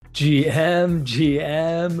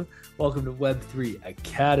GM. Welcome to Web3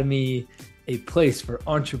 Academy, a place for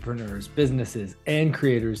entrepreneurs, businesses, and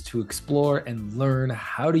creators to explore and learn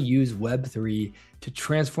how to use Web3 to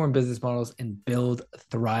transform business models and build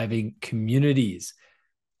thriving communities.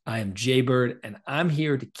 I am Jaybird, and I'm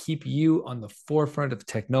here to keep you on the forefront of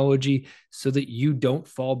technology so that you don't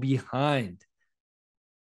fall behind.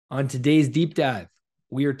 On today's deep dive,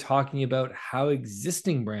 we are talking about how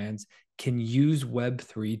existing brands can use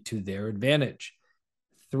Web3 to their advantage.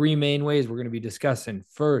 Three main ways we're going to be discussing.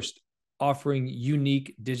 First, offering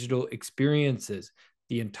unique digital experiences.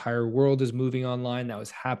 The entire world is moving online. That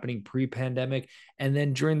was happening pre-pandemic. And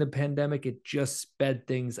then during the pandemic, it just sped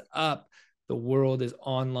things up. The world is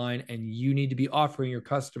online, and you need to be offering your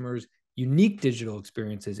customers unique digital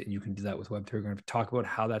experiences, and you can do that with Web3. We're going to talk about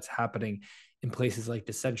how that's happening in places like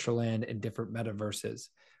Decentraland and different metaverses.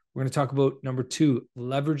 We're going to talk about number two,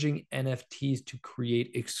 leveraging NFTs to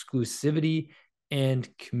create exclusivity and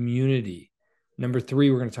community. Number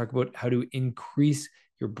three, we're going to talk about how to increase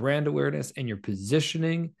your brand awareness and your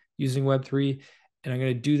positioning using Web3. And I'm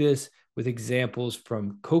going to do this with examples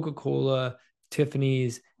from Coca-Cola,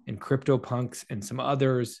 Tiffany's, and CryptoPunks, and some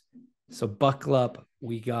others. So buckle up.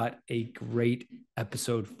 We got a great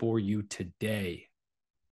episode for you today.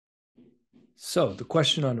 So the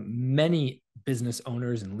question on many business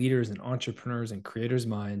owners and leaders and entrepreneurs and creators'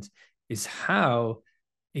 minds is how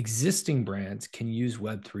existing brands can use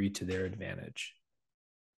Web3 to their advantage.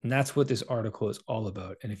 And that's what this article is all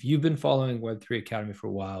about. And if you've been following Web3 Academy for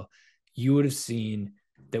a while, you would have seen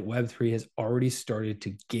that Web3 has already started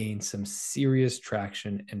to gain some serious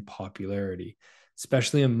traction and popularity,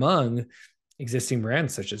 especially among existing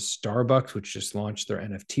brands such as Starbucks, which just launched their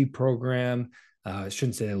NFT program. I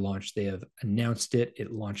shouldn't say they launched, they have announced it.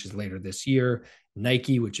 It launches later this year.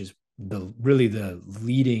 Nike, which is really the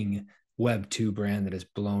leading Web2 brand that has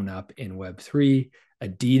blown up in Web3.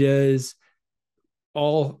 Adidas,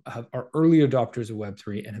 all are early adopters of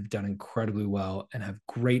Web3 and have done incredibly well and have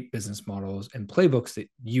great business models and playbooks that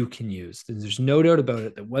you can use. There's no doubt about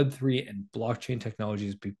it that Web3 and blockchain technology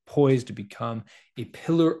is poised to become a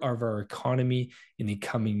pillar of our economy in the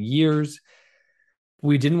coming years.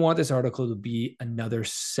 We didn't want this article to be another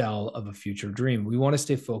sell of a future dream. We want to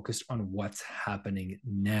stay focused on what's happening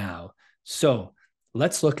now. So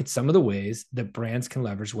let's look at some of the ways that brands can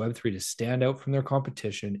leverage Web3 to stand out from their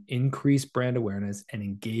competition, increase brand awareness, and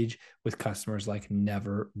engage with customers like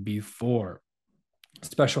never before.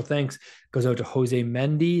 Special thanks goes out to Jose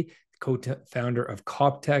Mendy, co-founder of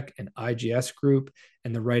CopTech and IGS Group,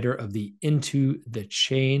 and the writer of the Into the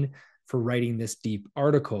Chain, for writing this deep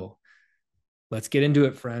article. Let's get into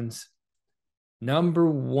it, friends. Number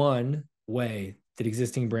one way that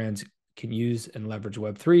existing brands can use and leverage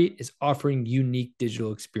Web3 is offering unique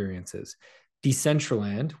digital experiences.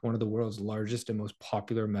 Decentraland, one of the world's largest and most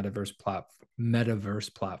popular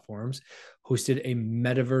metaverse platforms, hosted a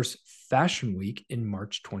Metaverse Fashion Week in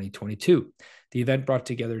March 2022. The event brought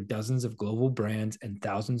together dozens of global brands and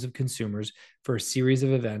thousands of consumers for a series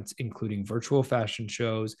of events, including virtual fashion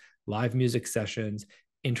shows, live music sessions,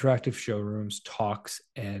 interactive showrooms, talks,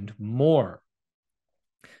 and more.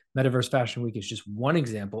 Metaverse Fashion Week is just one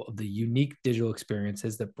example of the unique digital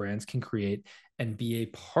experiences that brands can create and be a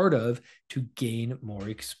part of to gain more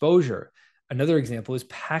exposure. Another example is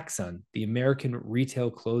PacSun. The American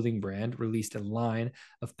retail clothing brand released a line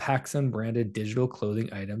of PacSun branded digital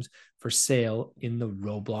clothing items for sale in the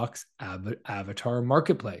Roblox avatar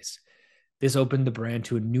marketplace. This opened the brand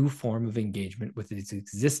to a new form of engagement with its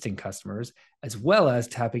existing customers, as well as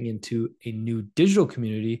tapping into a new digital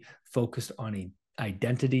community focused on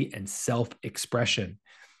identity and self-expression.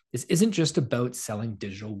 This isn't just about selling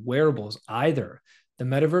digital wearables either. The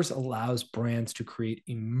metaverse allows brands to create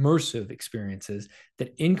immersive experiences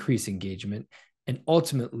that increase engagement and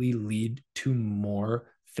ultimately lead to more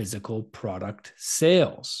physical product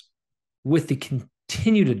sales. With the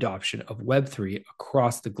continued adoption of Web3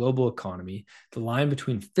 across the global economy, the line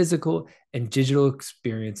between physical and digital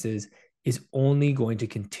experiences is only going to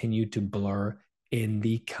continue to blur in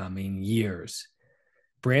the coming years.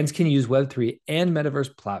 Brands can use Web3 and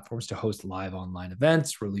metaverse platforms to host live online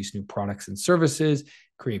events, release new products and services,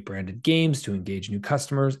 create branded games to engage new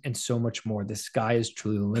customers, and so much more. The sky is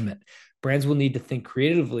truly the limit. Brands will need to think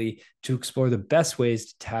creatively to explore the best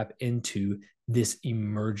ways to tap into this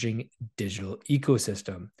emerging digital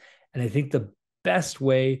ecosystem. And I think the best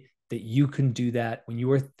way that you can do that when you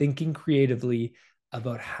are thinking creatively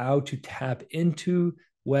about how to tap into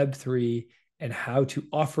Web3 and how to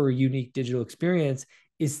offer a unique digital experience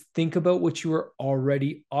is think about what you are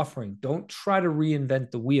already offering. Don't try to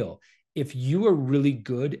reinvent the wheel. If you are really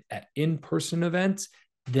good at in-person events,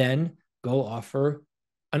 then go offer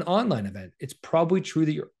an online event. It's probably true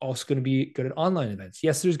that you're also going to be good at online events.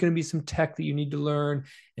 Yes, there's going to be some tech that you need to learn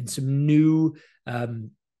and some new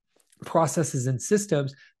processes and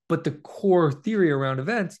systems, but the core theory around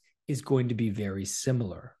events is going to be very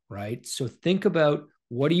similar, right? So think about,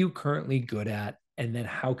 what are you currently good at? And then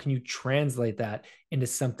how can you translate that into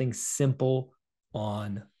something simple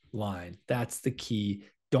online? That's the key.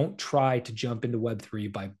 Don't try to jump into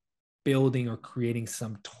Web3 by building or creating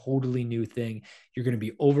some totally new thing. You're going to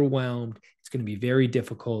be overwhelmed. It's going to be very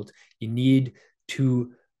difficult. You need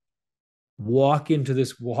to walk into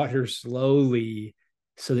this water slowly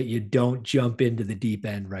so that you don't jump into the deep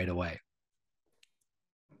end right away.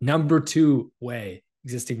 Number 2 way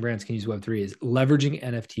existing brands can use Web3 is leveraging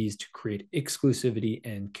NFTs to create exclusivity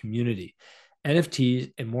and community.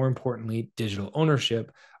 NFTs, and more importantly, digital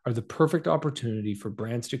ownership, are the perfect opportunity for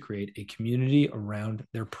brands to create a community around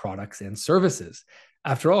their products and services.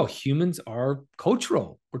 After all, humans are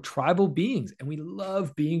cultural, we're tribal beings, and we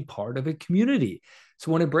love being part of a community.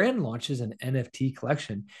 So when a brand launches an NFT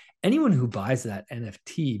collection, anyone who buys that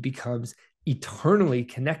NFT becomes eternally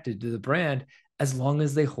connected to the brand as long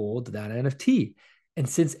as they hold that NFT. And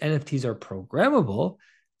since NFTs are programmable,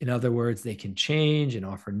 in other words, they can change and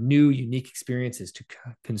offer new, unique experiences to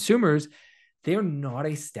consumers, they are not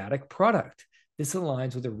a static product. This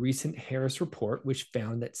aligns with a recent Harris report, which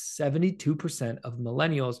found that 72% of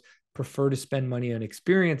millennials prefer to spend money on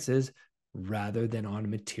experiences rather than on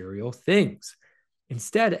material things.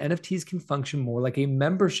 Instead, NFTs can function more like a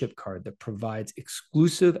membership card that provides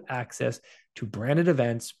exclusive access to branded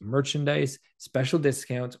events, merchandise, special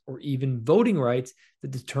discounts, or even voting rights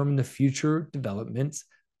that determine the future developments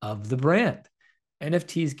of the brand.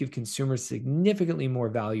 NFTs give consumers significantly more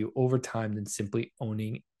value over time than simply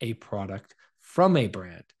owning a product from a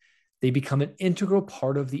brand. They become an integral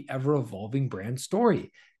part of the ever-evolving brand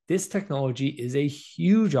story. This technology is a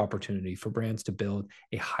huge opportunity for brands to build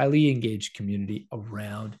a highly engaged community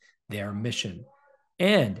around their mission.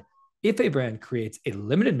 And if a brand creates a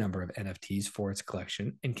limited number of NFTs for its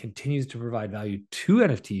collection and continues to provide value to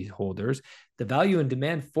NFT holders, the value and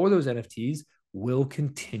demand for those NFTs will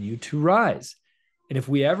continue to rise. And if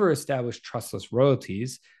we ever establish trustless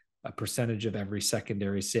royalties, a percentage of every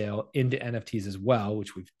secondary sale into NFTs as well,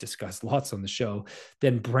 which we've discussed lots on the show,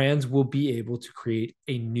 then brands will be able to create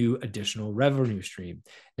a new additional revenue stream.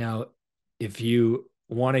 Now, if you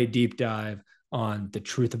want a deep dive on the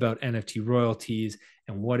truth about NFT royalties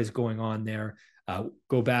and what is going on there,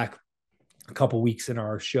 go back a couple weeks in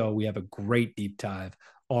our show. We have a great deep dive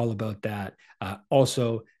all about that.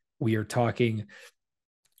 Also, we are talking,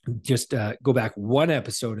 just go back one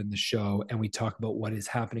episode in the show and we talk about what is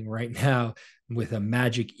happening right now with a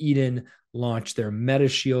Magic Eden launch their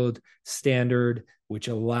MetaShield standard, which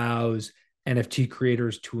allows NFT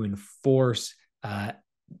creators to enforce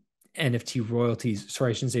NFT royalties.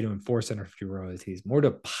 Sorry, I shouldn't say to enforce NFT royalties, more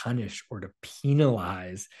to punish or to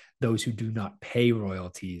penalize those who do not pay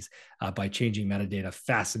royalties by changing metadata.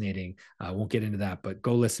 Fascinating. I won't get into that, but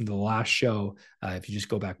go listen to the last show. If you just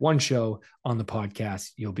go back one show on the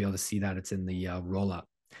podcast, you'll be able to see that it's in the roll-up.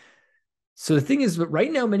 So the thing is that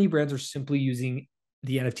right now, many brands are simply using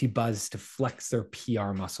the NFT buzz to flex their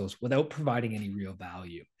PR muscles without providing any real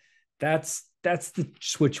value. That's the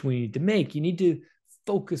switch we need to make. You need to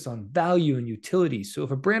focus on value and utility. So if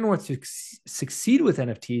a brand wants to succeed with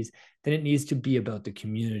NFTs, then it needs to be about the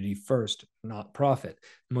community first, not profit.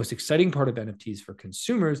 The most exciting part of NFTs for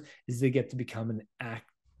consumers is they get to become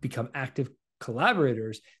active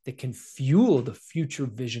collaborators that can fuel the future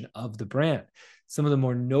vision of the brand. Some of the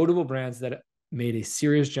more notable brands that made a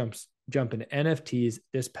serious jump in NFTs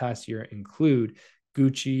this past year include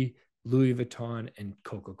Gucci, Louis Vuitton, and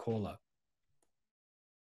Coca-Cola.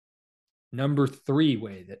 Number 3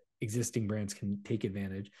 way that existing brands can take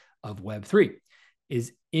advantage of Web3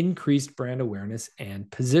 is increased brand awareness and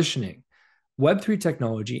positioning. Web3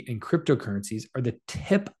 technology and cryptocurrencies are the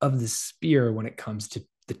tip of the spear when it comes to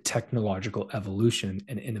the technological evolution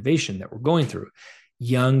and innovation that we're going through.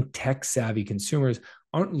 Young, tech-savvy consumers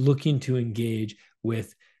aren't looking to engage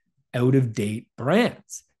with out-of-date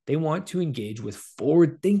brands. They want to engage with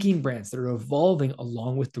forward-thinking brands that are evolving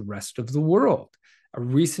along with the rest of the world. A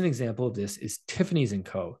recent example of this is Tiffany's &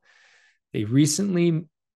 Co. They recently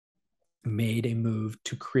made a move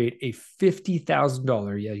to create a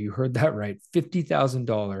 $50,000, yeah, you heard that right,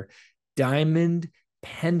 $50,000 diamond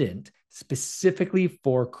pendant specifically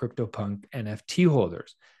for CryptoPunk NFT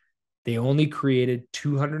holders. They only created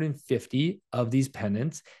 250 of these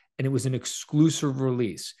pendants, and it was an exclusive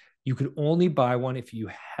release. You could only buy one if you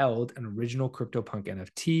held an original CryptoPunk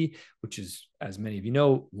NFT, which is, as many of you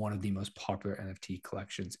know, one of the most popular NFT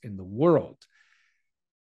collections in the world.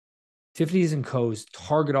 Tiffany's & Co.'s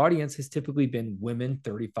target audience has typically been women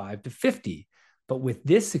 35 to 50. But with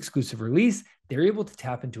this exclusive release, they're able to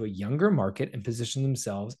tap into a younger market and position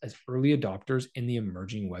themselves as early adopters in the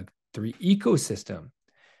emerging Web3 ecosystem.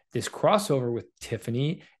 This crossover with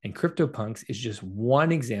Tiffany and CryptoPunks is just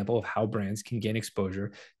one example of how brands can gain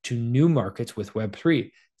exposure to new markets with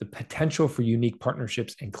Web3. The potential for unique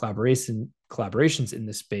partnerships and collaborations in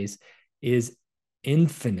this space is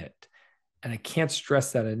infinite. And I can't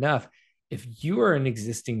stress that enough. If you are an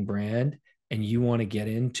existing brand and you want to get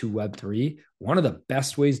into Web3, one of the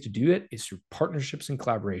best ways to do it is through partnerships and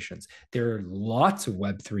collaborations. There are lots of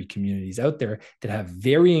Web3 communities out there that have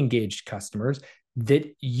very engaged customers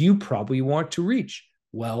that you probably want to reach.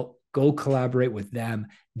 Well, go collaborate with them.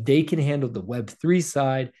 They can handle the Web3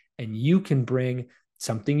 side, and you can bring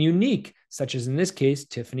something unique, such as in this case,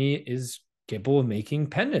 Tiffany is capable of making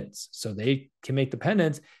pendants. So they can make the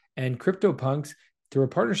pendants, and CryptoPunks, through a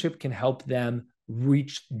partnership, can help them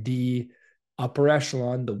reach the upper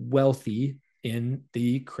echelon, the wealthy in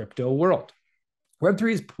the crypto world.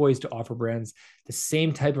 Web3 is poised to offer brands the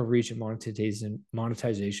same type of reach and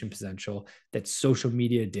monetization potential that social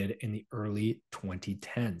media did in the early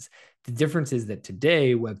 2010s. The difference is that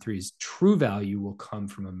today, Web3's true value will come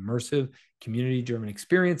from immersive, community-driven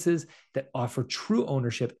experiences that offer true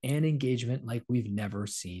ownership and engagement like we've never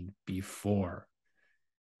seen before.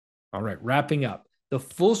 All right, wrapping up. The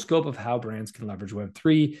full scope of how brands can leverage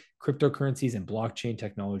Web3, cryptocurrencies, and blockchain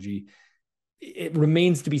technology, it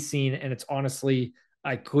remains to be seen. And it's honestly,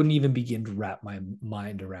 I couldn't even begin to wrap my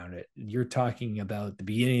mind around it. You're talking about the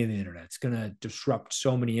beginning of the internet. It's going to disrupt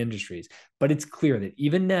so many industries. But it's clear that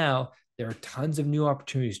even now, there are tons of new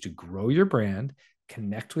opportunities to grow your brand,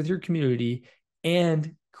 connect with your community,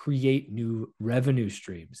 and create new revenue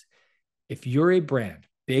streams. If you're a brand,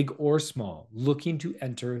 big or small, looking to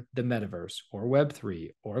enter the metaverse or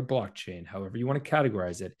Web3 or blockchain, however you want to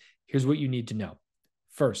categorize it, here's what you need to know.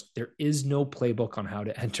 First, there is no playbook on how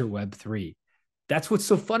to enter Web3. That's what's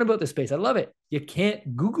so fun about this space. I love it. You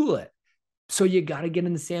can't Google it. So you got to get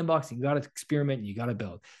in the sandbox. You got to experiment. You got to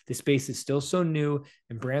build. This space is still so new,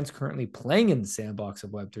 and brands currently playing in the sandbox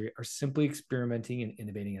of Web3 are simply experimenting and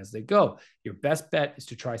innovating as they go. Your best bet is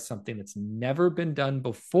to try something that's never been done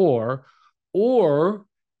before, or,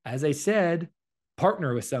 as I said,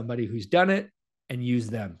 partner with somebody who's done it and use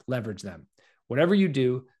them, leverage them. Whatever you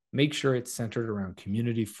do, make sure it's centered around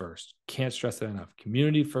community first. Can't stress that enough.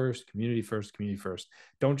 Community first, community first, community first.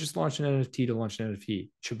 Don't just launch an NFT to launch an NFT. It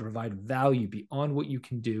should provide value beyond what you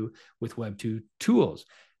can do with Web2 tools.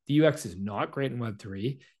 The UX is not great in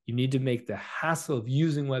Web3. You need to make the hassle of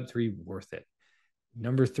using Web3 worth it.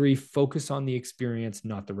 Number 3, focus on the experience,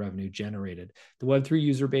 not the revenue generated. The Web3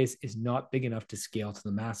 user base is not big enough to scale to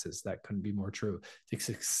the masses. That couldn't be more true. The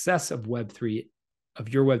success of Web3, of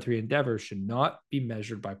your Web3 endeavor, should not be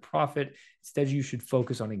measured by profit. Instead, you should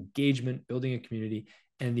focus on engagement, building a community,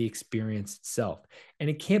 and the experience itself. And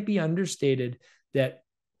it can't be understated that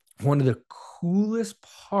one of the coolest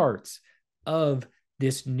parts of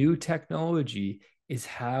this new technology is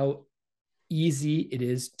how easy it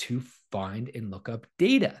is to find and look up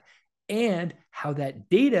data, and how that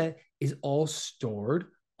data is all stored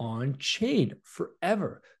on chain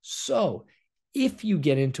forever. So if you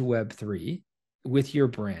get into Web3 with your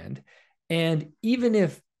brand, and even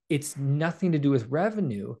if it's nothing to do with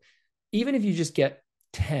revenue, even if you just get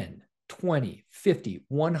 10, 20, 50,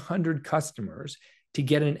 100 customers to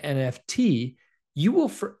get an NFT, you will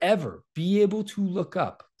forever be able to look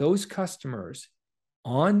up those customers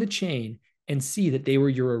on the chain and see that they were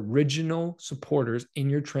your original supporters in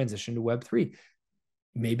your transition to Web3.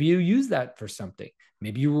 Maybe you use that for something.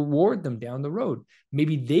 Maybe you reward them down the road.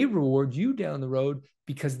 Maybe they reward you down the road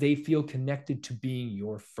because they feel connected to being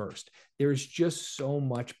your first. There's just so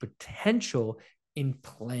much potential in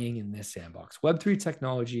playing in this sandbox. Web3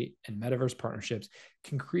 technology and metaverse partnerships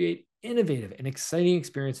can create innovative and exciting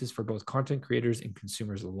experiences for both content creators and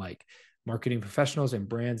consumers alike. Marketing professionals and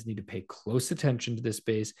brands need to pay close attention to this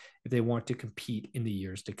space if they want to compete in the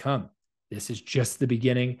years to come. This is just the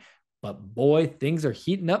beginning, but boy, things are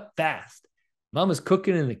heating up fast. Mama's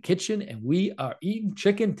cooking in the kitchen and we are eating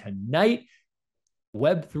chicken tonight.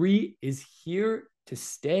 Web3 is here to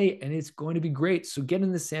stay and it's going to be great. So get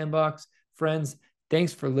in the sandbox, friends.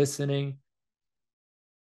 Thanks for listening.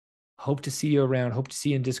 Hope to see you around. Hope to see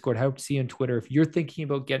you in Discord. Hope to see you on Twitter. If you're thinking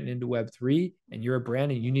about getting into Web3 and you're a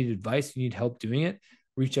brand and you need advice, you need help doing it,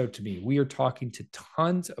 reach out to me. We are talking to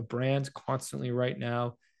tons of brands constantly right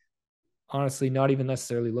now. Honestly, not even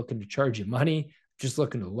necessarily looking to charge you money, just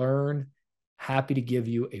looking to learn. Happy to give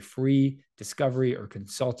you a free discovery or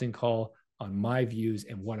consulting call on my views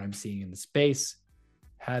and what I'm seeing in the space.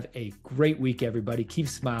 Have a great week, everybody. Keep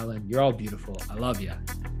smiling. You're all beautiful. I love you.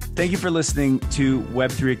 Thank you for listening to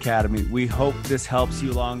Web3 Academy. We hope this helps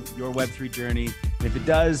you along your Web3 journey. And if it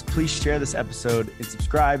does, please share this episode and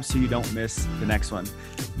subscribe so you don't miss the next one.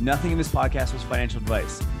 Nothing in this podcast was financial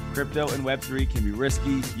advice. Crypto and Web3 can be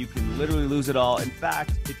risky. You can literally lose it all. In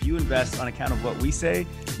fact, if you invest on account of what we say,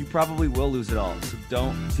 you probably will lose it all. So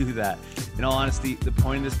don't do that. In all honesty, the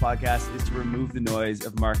point of this podcast is to remove the noise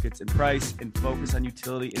of markets and price and focus on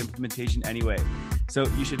utility and implementation anyway. So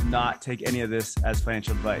you should not take any of this as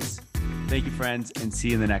financial advice. Thank you, friends, and see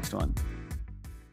you in the next one.